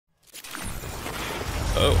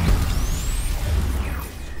Oh.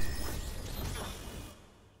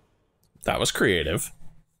 That was creative.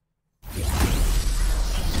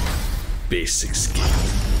 Basic skill.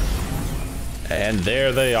 And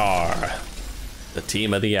there they are. The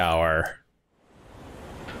team of the hour.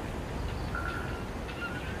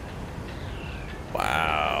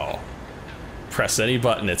 Wow. Press any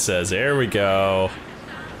button, it says. There we go.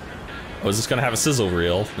 Oh, is this gonna have a sizzle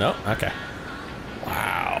reel? No? Okay.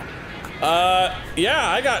 Wow. Yeah,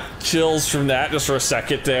 I got chills from that just for a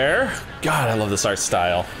second there. God, I love this art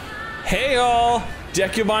style. Hey all,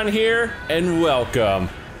 Dekumon here, and welcome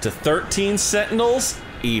to 13 Sentinels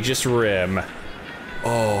Aegis Rim.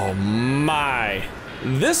 Oh my.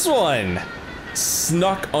 This one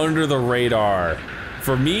snuck under the radar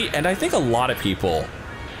for me, and I think a lot of people,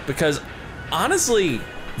 because honestly,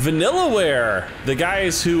 Vanillaware, the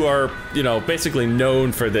guys who are, you know, basically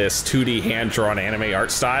known for this 2D hand-drawn anime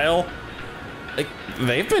art style, like,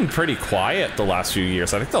 they've been pretty quiet the last few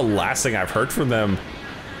years. I think the last thing I've heard from them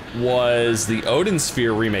was the Odin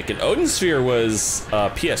Sphere remake, and Odin Sphere was a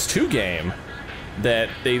PS2 game that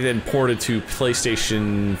they then ported to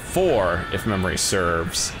PlayStation 4, if memory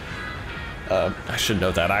serves. I should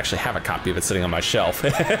know that. I actually have a copy of it sitting on my shelf.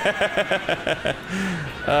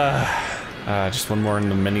 Just one more in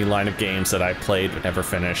the mini line of games that I played but never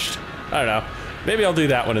finished. I don't know. Maybe I'll do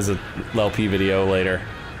that one as a LP video later.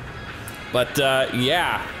 But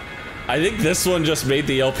yeah, I think this one just made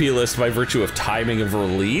the LP list by virtue of timing of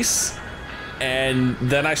release. And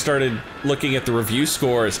then I started looking at the review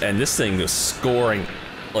scores, and this thing was scoring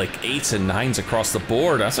like 8s and 9s across the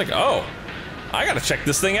board. I was like, oh, I gotta check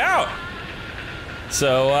this thing out.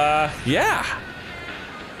 So yeah,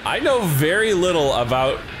 I know very little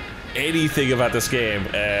about anything about this game,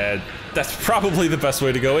 and that's probably the best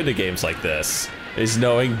way to go into games like this, is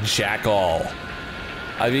knowing jack all.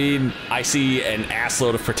 I mean, I see an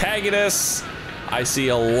assload of protagonists. I see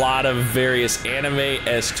a lot of various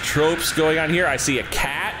anime-esque tropes going on here. I see a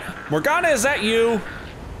cat. Morgana, is that you?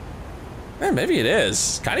 Eh, maybe it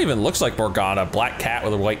is. Kind of even looks like Morgana, black cat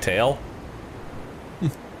with a white tail.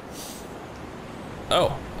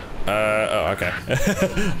 Oh. Oh, okay.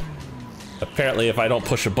 Apparently, if I don't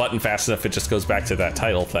push a button fast enough, it just goes back to that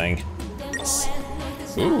title thing.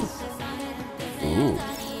 Ooh. Ooh.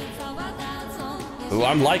 Ooh,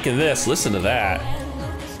 I'm liking this. Listen to that.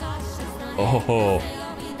 Oh.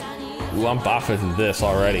 Ooh, I'm bopping this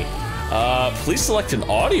already. Please select an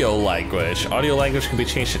audio language. Audio language can be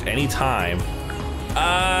changed at any time.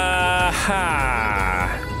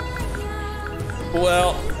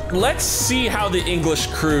 Well, let's see how the English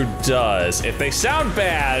crew does. If they sound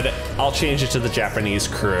bad, I'll change it to the Japanese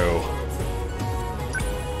crew.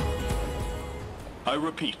 I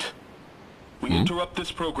repeat, we interrupt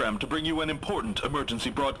this program to bring you an important emergency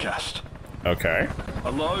broadcast. Okay.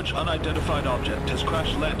 A large unidentified object has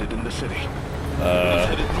crash-landed in the city. It is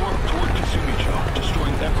headed north toward Kasumicho,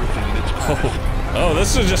 destroying everything in its path. Oh,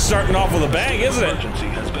 this is just starting off with a bang, isn't it? Emergency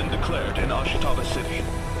has been declared in Ashitaba City.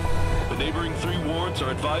 The neighboring 3 wards are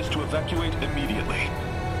advised to evacuate immediately.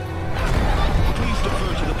 Please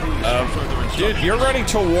defer to the police for further instructions. Dude, you're running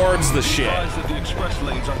towards the shit. That the express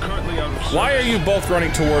lanes are currently out of service. Why are you both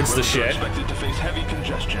running towards the Roads are shit? expected to face heavy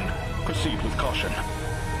congestion. Proceed with caution.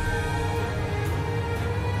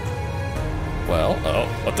 Well, oh,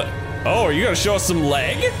 what the? Oh, are you gonna show us some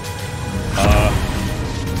leg?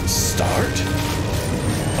 Start?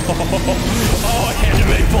 Oh,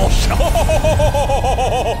 anime bullshit.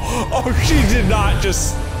 Oh, she did not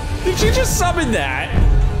just, did she just summon that?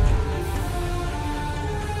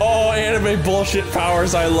 Oh, anime bullshit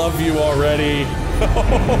powers, I love you already.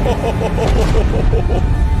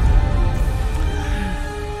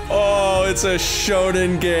 Oh, it's a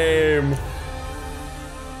shonen game.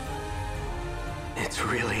 It's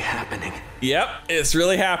really happening. Yep, it's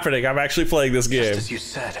really happening. I'm actually playing this game. Just as you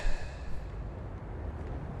said.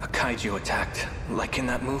 A kaiju attacked, like in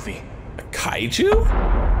that movie. A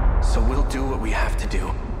kaiju? So we'll do what we have to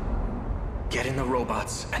do. Get in the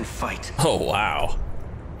robots and fight. Oh, wow.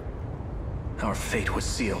 Our fate was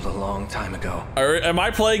sealed a long time ago. Am I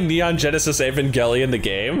playing Neon Genesis Evangelion the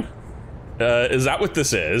game? Is that what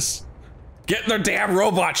this is? Get in the damn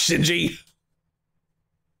robot, Shinji!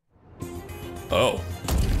 Oh.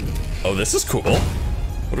 Oh, this is cool.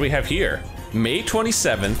 What do we have here? May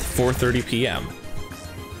 27th, 4:30 p.m.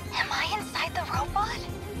 Am I inside the robot?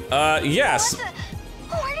 Yes. Where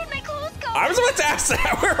did my clothes go? I was about to ask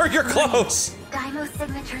that. Where are your clothes? Daimo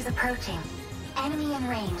signatures approaching. Enemy in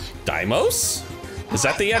range. Daimos? Is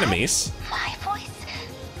that the enemies? My voice?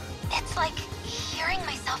 It's like hearing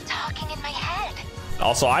myself talking in my head.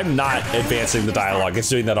 Also, I'm not advancing the dialogue. It's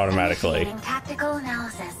doing that automatically. Initiating tactical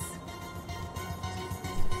analysis.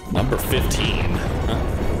 Number 15.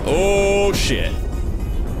 Oh, shit.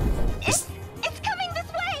 It's coming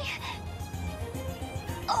this way.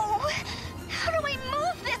 Oh, how do I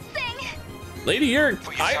move this thing? Lady, you're...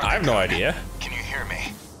 I have no idea. Can you hear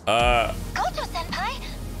me? Gojo Senpai,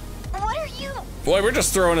 what are you? Boy, we're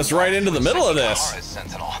just throwing us right into the middle of this.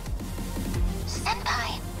 Sentinel.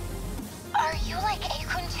 Senpai, are you like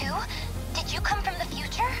Akun too? Did you come from the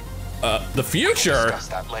future? The future? Discuss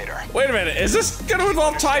that later. Wait a minute, is this gonna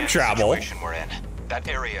involve time travel? Situation we're in. That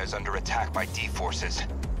area is under attack by D-forces.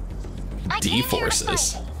 I came here to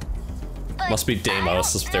D-forces. fight, but Must be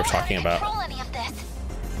Deimos, is what they were I don't talking know how to about. control any of this.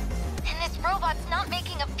 And this robot's not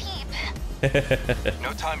making a peep.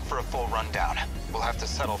 No time for a full rundown. We'll have to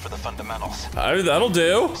settle for the fundamentals. That'll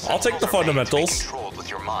do. I'll take the Sentinels are made to be fundamentals. controlled with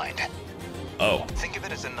your mind. Oh. Think of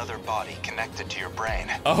it as another body connected to your brain.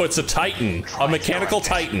 Oh, it's a Titan. A mechanical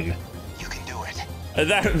Titan. You can do it.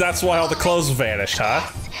 That's why all the clothes vanished, huh?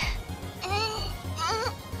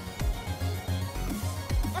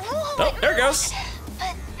 Oh, there it goes.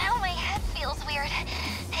 But now my head feels weird.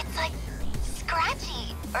 It's like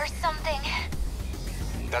scratchy or something.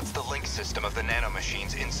 That's the link system of the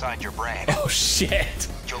nanomachines inside your brain. Oh, shit.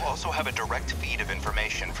 You'll also have a direct feed of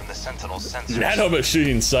information from the Sentinel's sensors.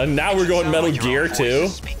 Nanomachine, son. Now we're going Sound Metal like your own Gear, voice too.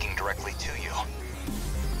 is speaking directly to you.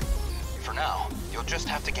 For now, you'll just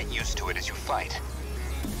have to get used to it as you fight.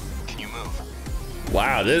 Can you move?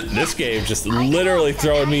 Wow, this game just literally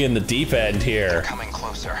throwing me in the deep end They're here. coming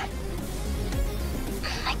closer.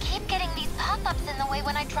 I keep getting these pop-ups in the way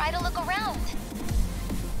when I try to look around.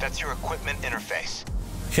 That's your equipment interface.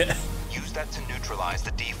 Use that to neutralize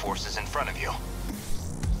the D-forces in front of you.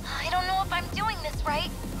 I don't know if I'm doing this right,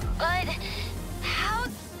 but how's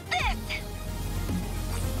this?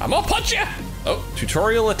 I'm gonna punch ya! Oh,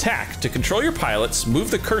 tutorial attack. To control your pilots, move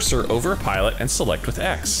the cursor over a pilot and select with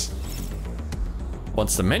X.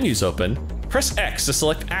 Once the menu's open, press X to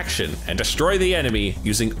select action and destroy the enemy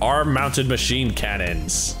using arm-mounted machine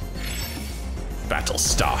cannons. Battle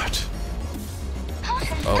start.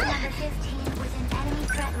 Oh. Number 15 was an enemy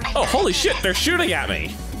threat range. Oh, holy shit, they're shooting at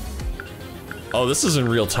me! Oh, this is in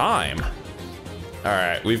real time. All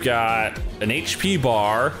right, we've got an HP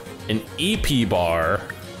bar, an EP bar.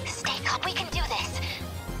 Stay up, we can do this.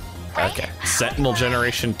 Right? Okay, Sentinel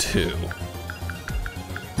Generation 2.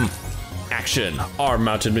 Action,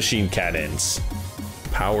 arm-mounted machine cannons.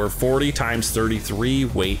 Power 40 times 33,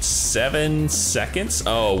 wait 7 seconds?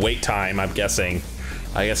 Oh, wait time, I'm guessing.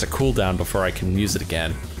 I guess a cooldown before I can use it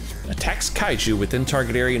again. Attacks Kaijuu within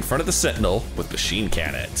target area in front of the Sentinel with machine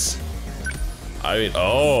cannons. I mean,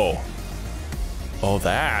 oh,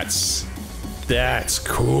 that's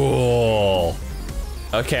cool.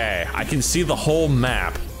 Okay, I can see the whole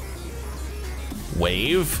map.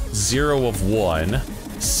 Wave, 0 of 1.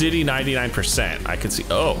 City, 99%. I can see,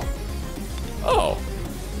 oh,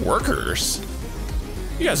 workers.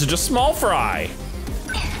 You guys are just small fry.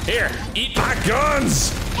 Here, eat my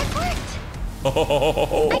guns. It worked!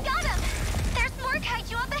 Oh, I got him! There's more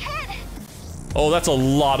kaiju up ahead! oh, that's a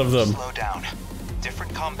lot of them. Slow down.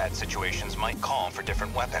 Different combat situations might call for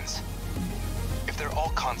different weapons. If they're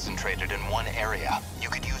all concentrated in one area, you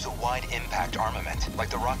could use a wide impact armament, like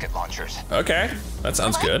the rocket launchers. Okay, that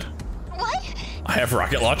sounds What? good. What? I have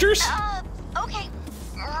rocket launchers? Okay.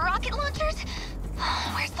 Rocket launchers?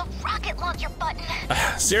 Where's the rocket launcher button?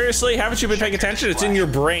 Seriously, haven't you been paying attention? It's in your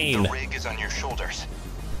brain. The rig is on your shoulders.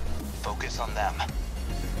 Focus on them.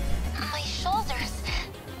 My shoulders.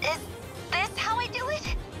 Is this how I do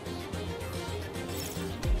it?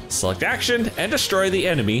 Select action and destroy the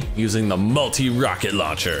enemy using the multi-rocket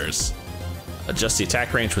launchers. Adjust the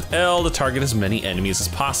attack range with L to target as many enemies as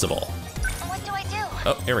possible. What do I do?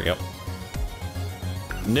 Oh, here we go.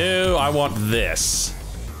 No, I want this.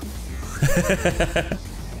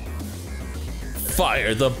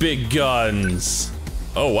 Fire the big guns.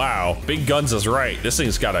 Oh wow, big guns is right. This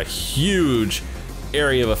thing's got a huge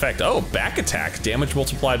area of effect. Oh, back attack, damage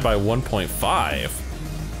multiplied by 1.5.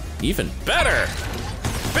 Even better.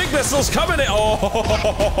 Big missiles coming in. Are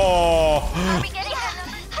Oh, we getting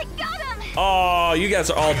him? I got him! oh, you guys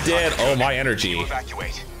are all dead. Oh, my energy.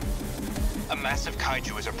 Evacuate. A massive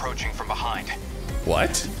kaiju is approaching from behind.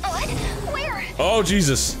 What? What? Where? Oh,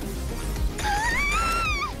 Jesus.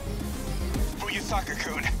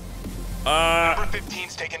 Fuyusaka-kun. Number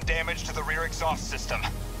 15's taken damage to the rear exhaust system.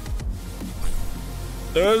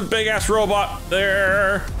 There's a big ass robot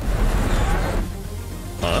there.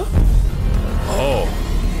 Huh?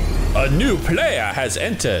 Oh. A new player has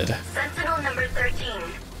entered. Sentinel number 13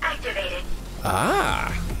 activated.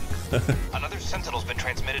 Ah. Another Sentinel's been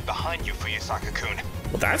transmitted behind you, Fuyusaka-kun.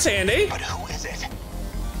 Well, that's handy. But who is it?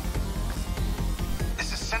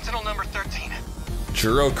 This is Sentinel number 13.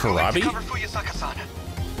 Juro Going to Karabe? cover Fuyusaka-san.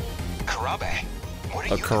 Karabe? What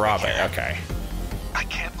are Oh, you Karabe, doing here? okay. I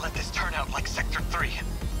can't let this turn out like Sector 3.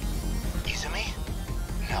 Izumi?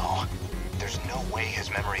 No. There's no way his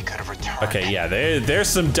memory could have returned. Okay, yeah, there's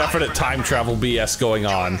some definite time travel BS going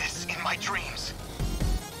on. Doing this in my dreams.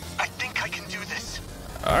 I think I can do this.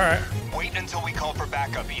 All right. Wait until we call for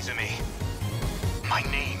backup, Izumi. My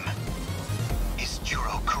name is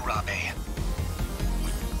Juro Karabe.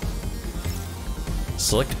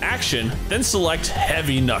 Select action, then select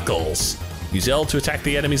heavy knuckles. Use L to attack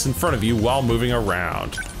the enemies in front of you while moving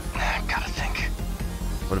around. Gotta think.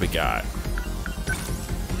 What do we got?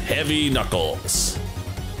 Heavy knuckles.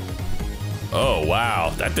 Oh,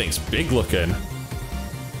 wow, that thing's big looking.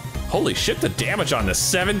 Holy shit, the damage on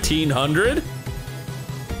this, 1700?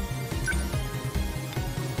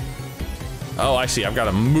 Oh, I see, I've got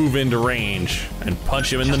to move into range and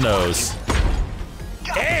punch him in the nose.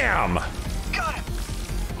 Damn! Got him.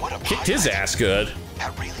 What a Kicked his pilot. ass good.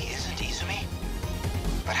 That really isn't Izumi.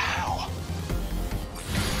 But how?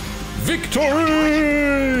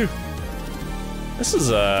 Victory! This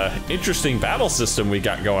is a interesting battle system we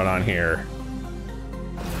got going on here.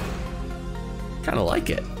 Kind of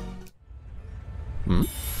like it. Me?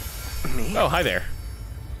 Oh, hi there.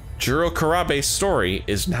 Juro Karabe's story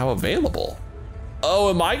is now available.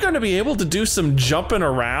 Oh, am I going to be able to do some jumping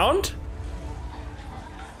around?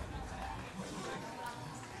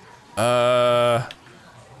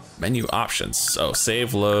 Menu options. So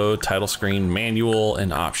save, load, title screen, manual,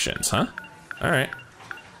 and options, huh? All right.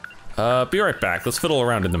 Be right back. Let's fiddle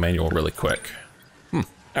around in the manual really quick. All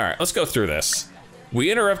right, let's go through this.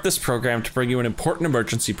 We interrupt this program to bring you an important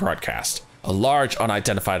emergency broadcast. A large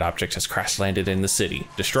unidentified object has crash landed in the city,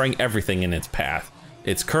 destroying everything in its path.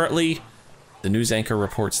 It's currently, the news anchor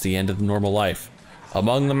reports the end of normal life.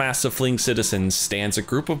 Among the mass of fleeing citizens stands a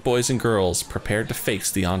group of boys and girls prepared to face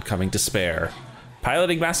the oncoming despair.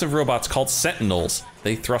 Piloting massive robots called Sentinels,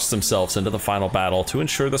 they thrust themselves into the final battle to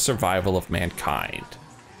ensure the survival of mankind.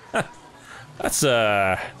 That's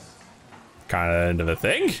kind of into the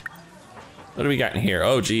thing. What do we got in here?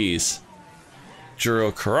 Oh geez.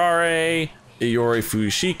 Juro Karare, Iori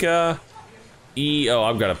Fushika, oh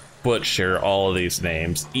I'm gonna butcher all of these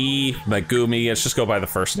names. Megumi, let's just go by the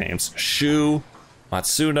first names. Shu,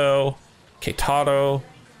 Matsuno, Keitaro,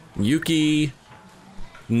 Yuki,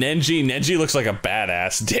 Nenji. Nenji looks like a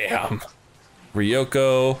badass, damn.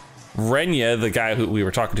 Ryoko, Renya, the guy who we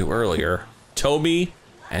were talking to earlier, Tomi,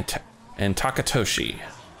 and Takatoshi.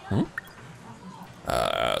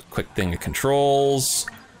 Quick thing of controls.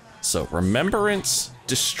 So remembrance,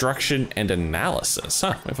 destruction, and analysis.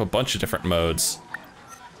 Huh, we have a bunch of different modes.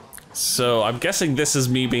 So I'm guessing this is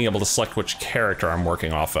me being able to select which character I'm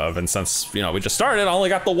working off of. And since, you know, we just started, I only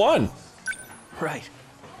got the one. Right.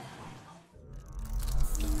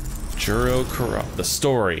 Juro Karabe, the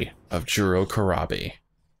story of Juro Karabe.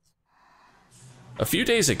 A few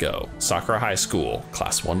days ago, Sakura High School,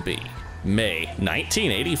 Class 1B, May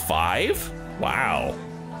 1985? Wow.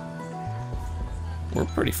 We're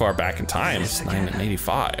pretty far back in time. It's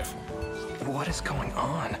 1985. What is going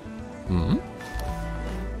on?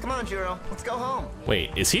 Come on, Juro, let's go home.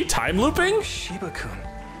 Wait, is he time looping? Shiba-kun.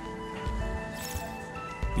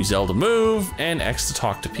 Use L to move and X to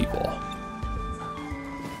talk to people.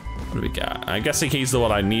 What do we got? I'm guessing he's the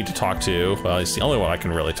one I need to talk to. Well, he's the only one I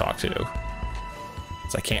can really talk to.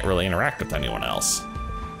 So I can't really interact with anyone else.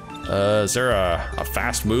 Is there a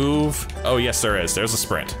fast move? Oh, yes, there is. There's a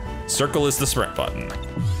sprint. Circle is the sprint button.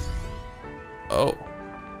 Oh.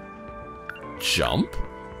 Jump?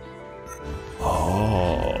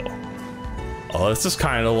 Oh. Oh, this is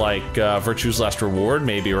kind of like Virtue's Last Reward,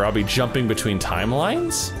 maybe, where I'll be jumping between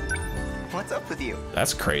timelines? What's up with you?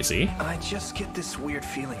 That's crazy. I just get this weird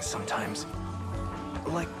feeling sometimes.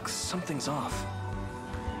 Like something's off.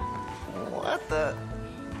 What the?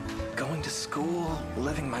 Going to school,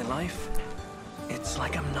 living my life. It's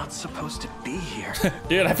like I'm not supposed to be here.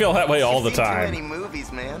 Dude, I feel that way all the You've seen time. Too many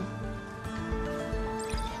movies, man.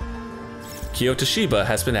 Kyoto Shiba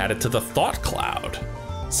has been added to the Thought Cloud.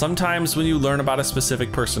 Sometimes when you learn about a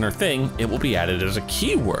specific person or thing, it will be added as a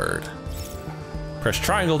keyword. Press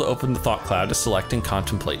triangle to open the Thought Cloud to select and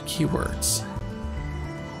contemplate keywords.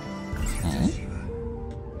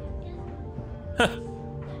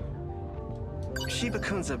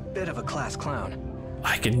 Shiba-kun's a bit of a class clown.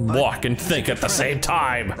 I can walk and think at the same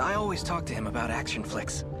time. I always talk to him about action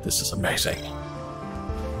flicks. This is amazing.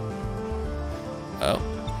 Oh.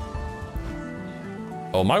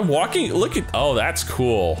 Oh, am I walking? Look at, oh, that's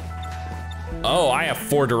cool. Oh, I have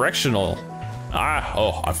 4 directional.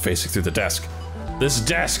 Oh, I'm facing through the desk. This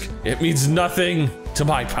desk, it means nothing to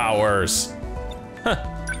my powers. Huh.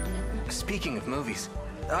 Speaking of movies,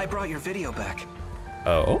 I brought your video back.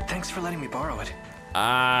 Oh? Thanks for letting me borrow it.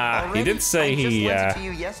 He did say he I just lent it to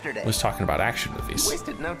you yesterday. was talking about action movies. You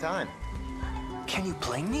wasted no time. Can you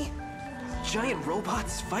blame me? Giant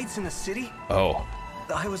robots, fights in the city? Oh.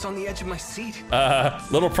 I was on the edge of my seat.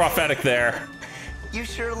 Little prophetic there. You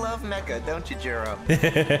sure love Mecha, don't you, Juro?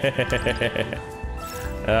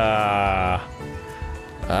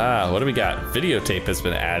 What do we got? Videotape has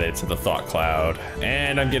been added to the thought cloud.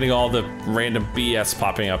 And I'm getting all the random BS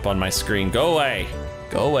popping up on my screen. Go away.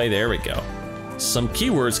 Go away, there we go. Some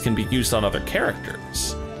keywords can be used on other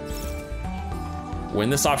characters. When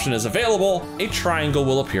this option is available, a triangle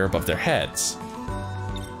will appear above their heads.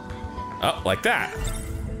 Oh, like that.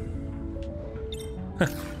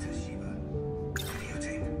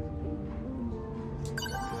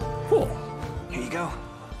 Cool. Here you go.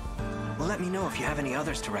 Let me know if you have any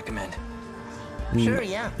others to recommend. Sure,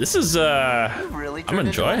 yeah. This is, Really I'm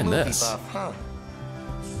enjoying movie this. buff, huh?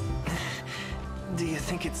 Do you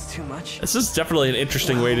think it's too much? This is definitely an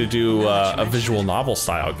interesting way to do a visual novel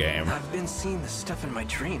style game. I've been seeing this stuff in my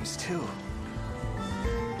dreams, too.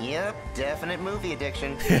 Yep, definite movie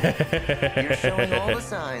addiction. You're showing all the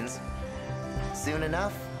signs. Soon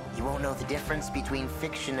enough, you won't know the difference between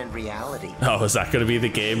fiction and reality. Oh, is that going to be the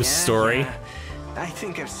game's story? Yeah. I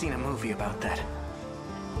think I've seen a movie about that.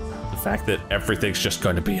 The fact that everything's just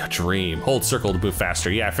going to be a dream. Hold circle to move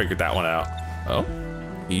faster. Yeah, I figured that one out. Oh,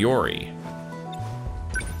 Yori.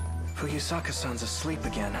 Fuyusaka-san's asleep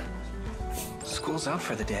again. School's out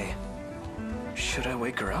for the day. Should I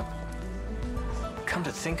wake her up? Come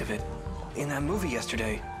to think of it, in that movie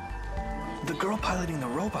yesterday, the girl piloting the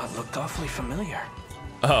robot looked awfully familiar.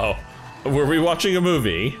 Oh, were we watching a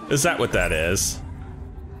movie? Is that what that is?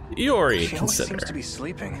 Yori, She always consider. seems to be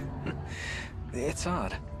sleeping. It's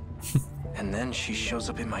odd. And then she shows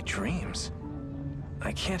up in my dreams.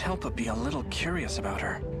 I can't help but be a little curious about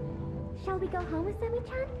her. Shall we go home with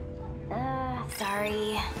Semi-chan?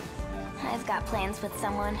 Sorry. I've got plans with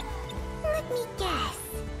someone. Let me guess.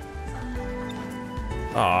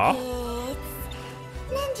 Aw. It's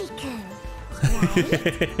Nenji-kun,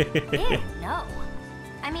 right? Ew, no.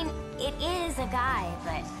 I mean, it is a guy,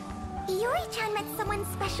 but... Yori-chan met someone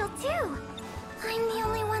special, too. I'm the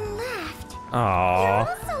only one left. Aw. You're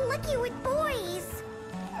also lucky with boys.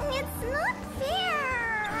 It's not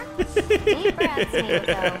fair. Deep breaths,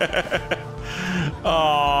 Miko.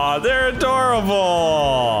 Aw, they're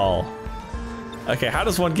adorable. Okay, how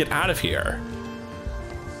does one get out of here?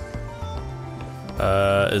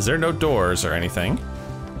 Is there no doors or anything?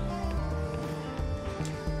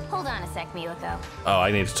 Hold on a sec, Miyuko. Oh,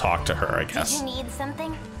 I need to talk to her, I guess. Did you need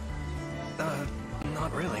something?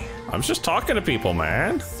 Not really. I'm just talking to people,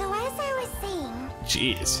 man. So as I was saying...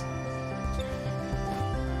 Jeez.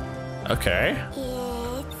 Okay.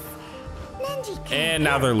 It's Nenji-kun. And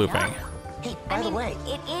now they're looping. Hey, by the way,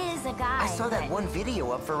 it is a guy. I saw that but- one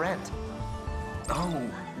video up for rent. Oh,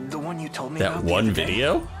 the one you told me That about the one other day?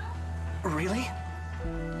 video? Really?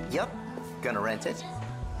 Yep, gonna rent it.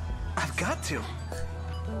 I've got to.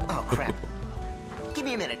 Oh, crap. Give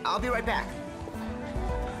me a minute, I'll be right back.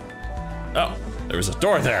 Oh, there was a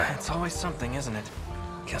door there. It's always something, isn't it?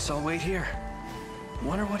 Guess I'll wait here.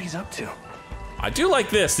 Wonder what he's up to. I do like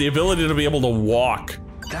this, the ability to be able to walk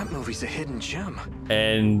That movie's a hidden gem.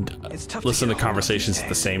 and It's tough to listen to get a hold of conversations these at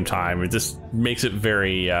the days. same time. It just makes it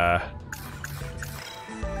very,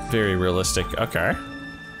 very realistic. Okay.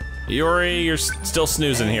 Yori, you're still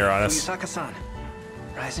snoozing here on us. Fuyusaka-san,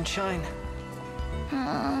 rise and shine.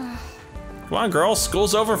 Come on, girl,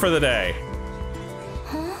 school's over for the day.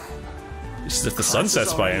 Just if the sun Class is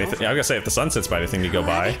sets by already anything, over. yeah, I was gonna say if the sun sets by anything to go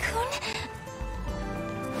by.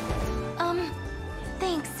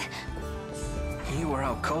 Thanks. You were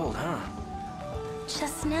out cold, huh?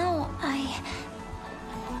 Just now, I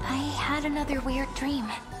had another weird dream.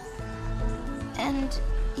 And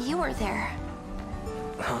you were there.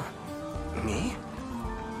 Huh? Me?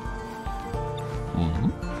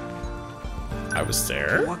 I was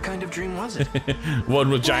there. What kind of dream was it? One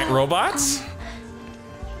with giant robots?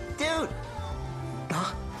 Dude!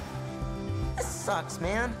 This sucks,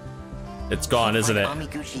 man. It's gone, isn't it? Can't find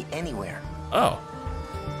Amiguchi anywhere. Oh.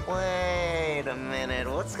 Wait a minute,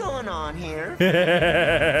 what's going on here?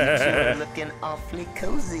 You're looking awfully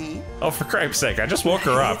cozy. Oh, for cripe's sake, I just woke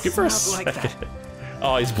her up. It's Give her a not like second. that.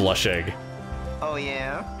 Oh, he's blushing. Oh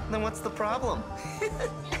yeah? Then what's the problem?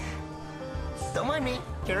 Don't mind me,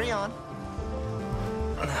 carry on.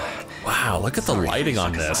 Wow, look at the Sorry, lighting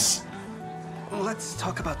on Fuyusaka-san. this. Let's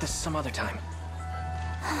talk about this some other time.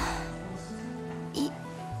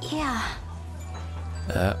 Yeah.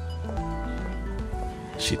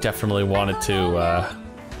 She definitely wanted to,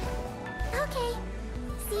 Okay.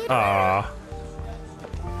 See you Aww.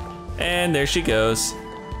 And there she goes.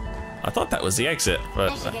 I thought that was the exit,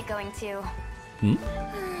 but... I should get going too.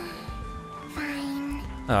 Fine.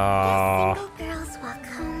 Aww. Single girls walk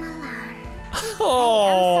home alone.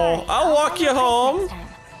 Oh, I'll walk you home.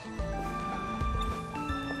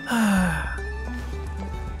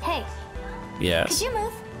 Hey, Yes. could you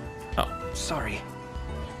move? Oh, Sorry.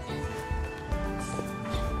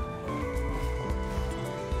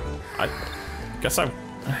 I guess I'm...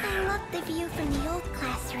 I love the view from the old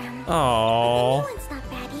classroom. The Oh, new one's not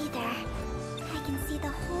bad either. I can see the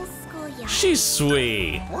whole schoolyard. she's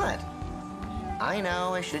sweet. What? I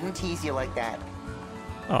know, I shouldn't tease you like that.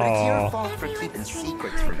 But it's your Oh, fault for Everyone's keeping training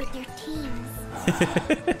secrets hard from me. with their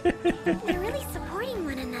teams. They're really supporting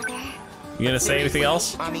one another. you gonna say anything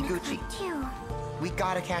else? Amiguchi, Too. we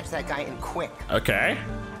gotta catch that guy and quick. Okay.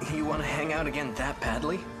 You want to hang out again that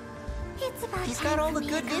badly? It's about He's time got all for the me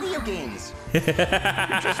good to go video home. games. You're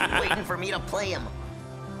just waiting for me to play him.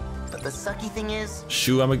 But the sucky thing is,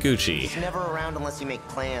 Shu Amaguchi. he's never around unless you make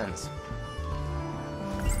plans.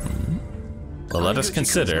 Well, let us Kaijuu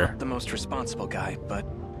consider. not the most responsible guy, but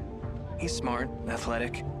he's smart,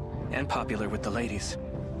 athletic, and popular with the ladies.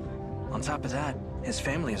 On top of that, his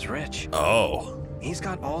family is rich. Oh. He's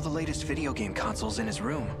got all the latest video game consoles in his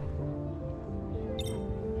room.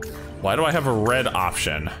 Why do I have a red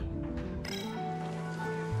option?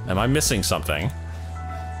 Am I missing something?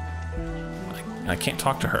 I can't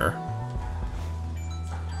talk to her.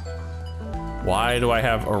 Why do I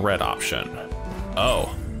have a red option?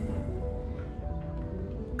 Oh.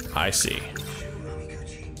 I see.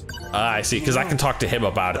 I see, because I can talk to him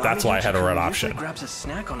about it. That's why I had a red option. He grabs a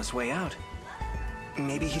snack on his way out.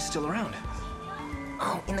 Maybe he's still around.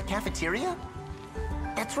 Oh, in the cafeteria?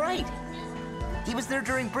 That's right. He was there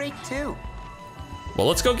during break, too. Well,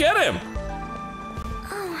 let's go get him.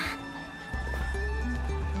 Oh,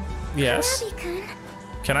 Yes. Karabe-kun.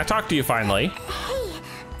 Can I talk to you finally? Hey,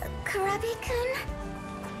 Karabe-kun.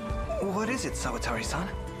 What is it, Sawatari-san?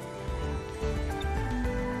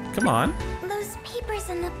 Come on. Those papers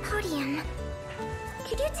on the podium.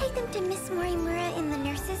 Could you take them to Miss Morimura in the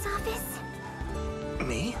nurse's office?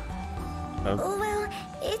 Me? Well,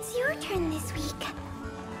 it's your turn this week.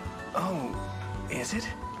 Oh, is it?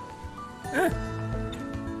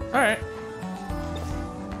 All right.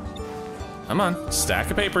 Come on. Stack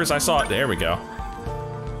of papers. I saw it. There we go.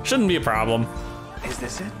 Shouldn't be a problem. Is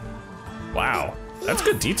this it? Wow. That's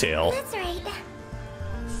good detail. That's right.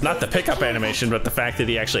 Not the pickup animation, but the fact that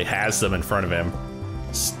he actually has them in front of him.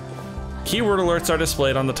 Keyword alerts are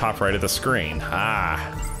displayed on the top right of the screen.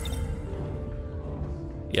 Ah.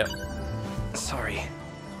 Yep. Sorry.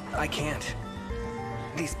 I can't.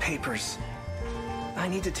 These papers. I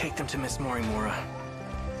need to take them to Miss Morimura.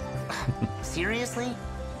 Seriously?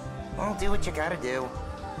 Well, do what you gotta do.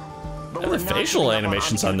 But And we're the not facial giving up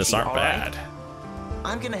animations on this Amiguchi, aren't all right? bad.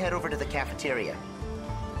 I'm gonna head over to the cafeteria.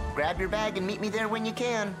 Grab your bag and meet me there when you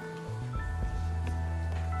can.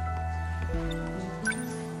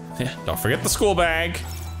 Yeah, don't forget the school bag.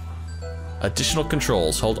 Additional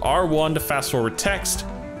controls. Hold R1 to fast forward text.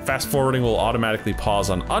 Fast forwarding will automatically pause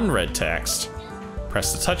on unread text.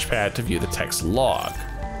 Press the touchpad to view the text log.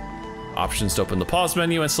 Options to open the pause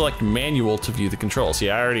menu and select manual to view the controls.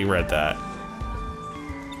 Yeah, I already read that.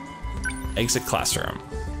 Exit classroom.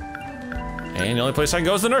 And the only place I can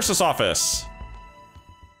go is the nurse's office.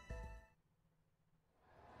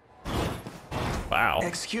 Wow.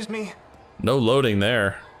 Excuse me? No loading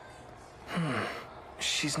there.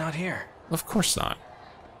 She's not here. Of course not.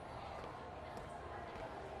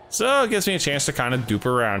 So it gives me a chance to kind of dupe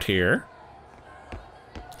around here.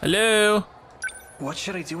 Hello? What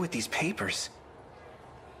should I do with these papers?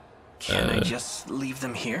 Can I just leave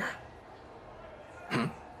them here?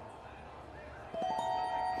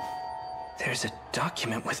 There's a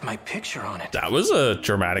document with my picture on it. That was a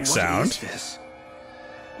dramatic What sound. is this?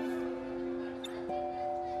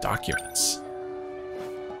 Documents.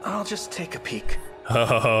 I'll just take a peek.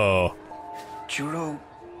 Oh, Juro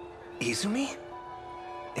Izumi?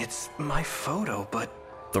 It's my photo, but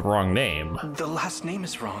the wrong name. the last name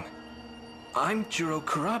is wrong. I'm Juro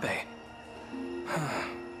Kurabe.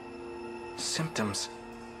 Symptoms.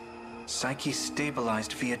 Psyche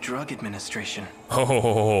stabilized via drug administration.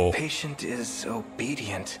 Oh, Patient is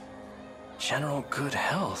obedient. General good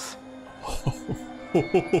health.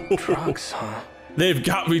 Drugs, huh? they've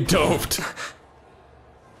got me doped.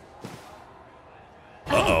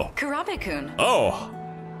 Uh-oh. Karabe-kun. Oh.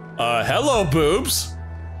 Hello, boobs.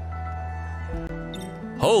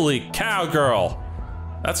 Holy cow, girl.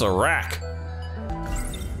 That's a rack.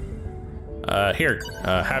 Here,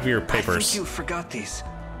 have your I papers. think you forgot these.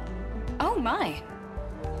 Oh my.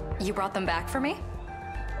 You brought them back for me?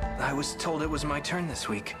 I was told it was my turn this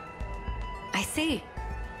week. I see.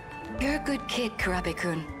 You're a good kid,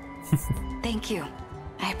 Kurabe-kun. Thank you.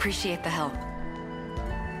 I appreciate the help.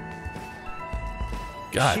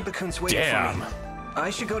 God Shiba-kun's waiting damn. for me.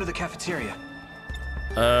 I should go to the cafeteria.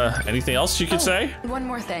 Anything else you could say? One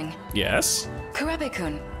more thing. Yes?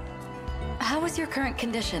 Kurabe-kun, how is your current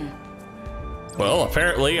condition? Well,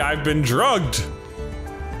 apparently I've been drugged.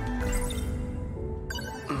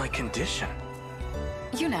 My condition?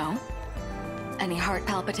 You know. Any heart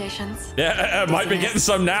palpitations? Yeah, I might be getting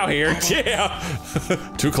some now here. Yeah.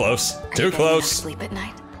 Too close. Too Getting enough close. sleep at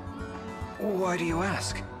night? Why do you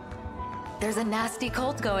ask? There's a nasty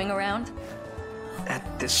cold going around.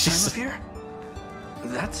 At this time of year?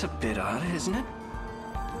 That's a bit odd, isn't it?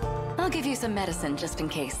 I'll give you some medicine just in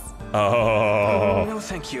case. Oh. No,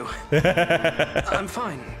 thank you. I'm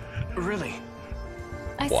fine. Really.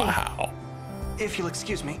 I see. Wow. If you'll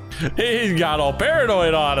excuse me. He got all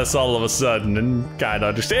paranoid on us all of a sudden, and kind of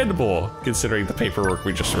understandable, considering the paperwork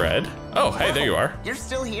we just read. Oh, hey, there you are. You're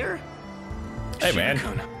still here? Hey, man.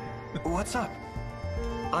 Shiba-kun, what's up?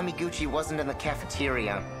 Amiguchi wasn't in the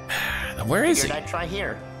cafeteria. Where is he? Figured I'd try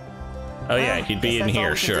here. Oh, yeah, he'd be Guess in that's all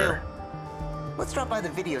here, we can sure. do. Let's drop by the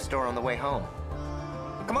video store on the way home.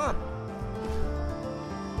 Come on.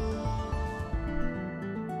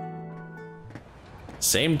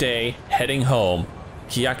 Same day, heading home,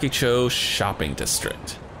 Hyakicho Shopping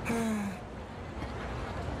District.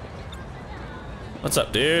 What's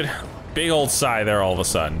up, dude? Big old sigh there all of a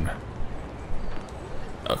sudden.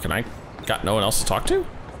 Oh, can I? Got no one else to talk to?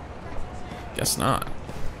 Guess not.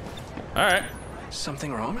 All right.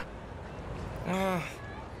 Something wrong?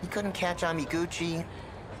 You couldn't catch Amiguchi.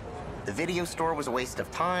 The video store was a waste of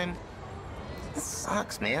time. This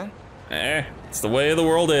sucks, man. It's the way the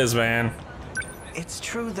world is, man. It's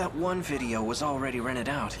true that one video was already rented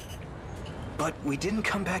out. But we didn't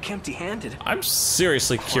come back empty-handed. I'm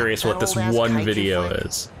seriously curious what this That old-ass one Kaijuu video fight?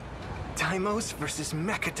 is. Daimos versus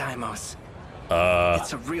Mecha Daimos.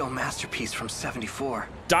 It's a real masterpiece from '74.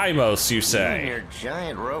 Daimos, you And say? your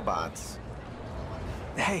giant robots.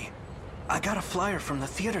 Hey, I got a flyer from the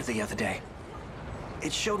theater the other day.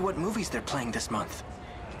 It showed what movies they're playing this month.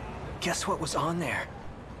 Guess what was on there?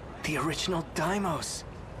 The original Daimos.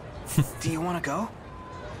 Do you want to go?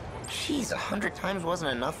 Jeez, 100 times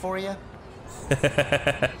wasn't enough for you?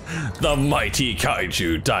 The mighty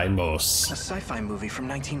Kaijuu Daimos A sci-fi movie from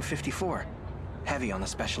 1954. Heavy on the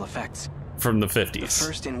special effects. from the The 50s.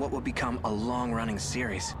 first in what will become a long-running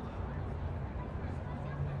series.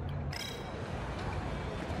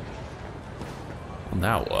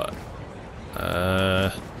 Now what?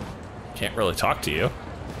 Can't really talk to you.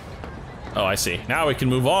 Oh, I see. Now we can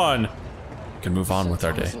move on. We can move on with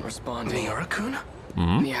our day. Isn't responding. Miura-kun? The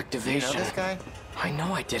You know activation. this guy? I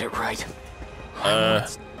know I did it right.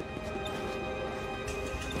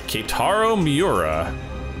 Keitaro Miura.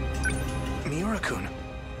 Miura-kun.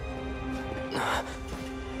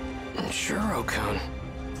 Shuro-kun.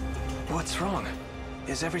 What's wrong?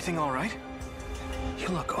 Is everything all right? You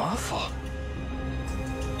look awful.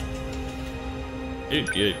 You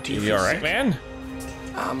Do you you feel alright, sick? man?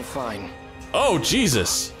 I'm fine. Oh,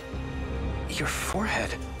 Jesus. Your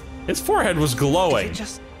forehead. His forehead was Did glowing. it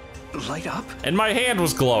just light up? And my hand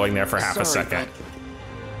was glowing there for half a second.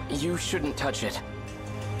 You shouldn't touch it.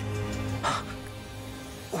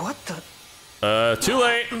 What the? Too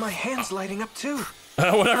late. My hand's lighting up too.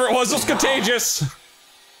 Whatever it was contagious.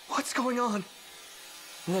 What's going on?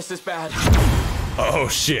 This is bad. Oh,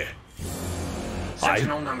 shit.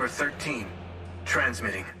 Sentinel number 13.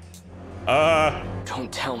 Transmitting.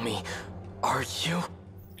 Don't tell me. Are you?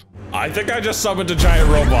 I think I just summoned a giant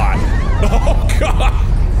robot. Oh, God.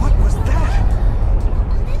 What was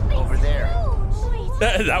that? Over there.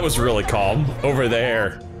 That was really calm. Over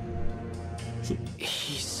there.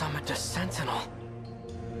 He summoned a sentinel.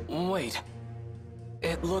 Wait.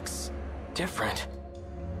 It looks different.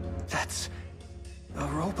 That's a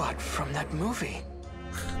robot from that movie.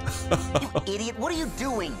 Idiot, what are you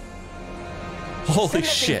doing? Holy Send that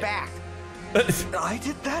shit. thing back. I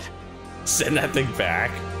did that? Send that thing back.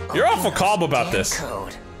 You're awful calm about this.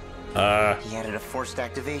 Code. He added a forced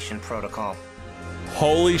activation protocol.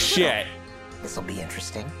 Holy shit. This'll be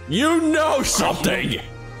interesting. You know something.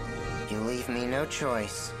 You leave me no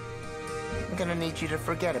choice. I'm gonna need you to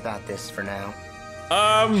forget about this for now.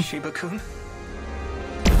 Shiba-kun?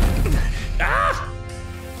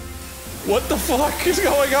 What the fuck is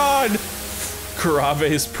going on?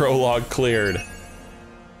 Kurabe's prologue cleared.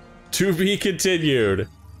 To be continued.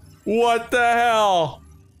 What the hell?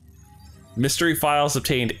 Mystery files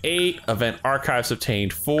obtained 8. Event archives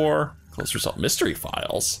obtained 4. Close result. Mystery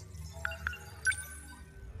files?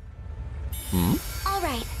 All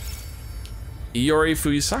right. Iori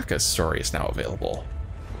Fuyusaka's story is now available.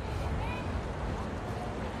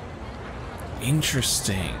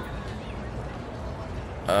 Interesting.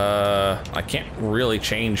 I can't really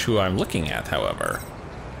change who I'm looking at, however.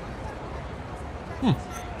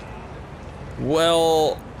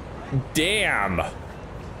 Well, damn.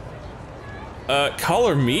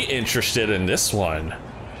 Color me interested in this one.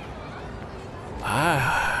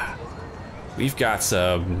 We've got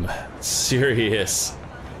some serious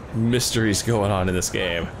mysteries going on in this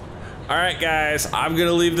game. All right, guys, I'm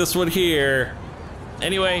gonna leave this one here.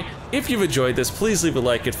 Anyway, if you've enjoyed this, please leave a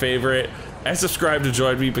like and favorite, and subscribe to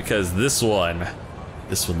join me because this one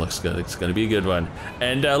looks good. It's gonna be a good one.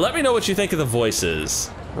 And let me know what you think of the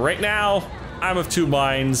voices. Right now, I'm of two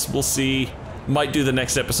minds. We'll see. Might do the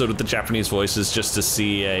next episode with the Japanese voices just to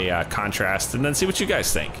see a contrast and then see what you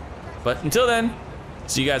guys think. But until then,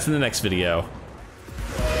 see you guys in the next video.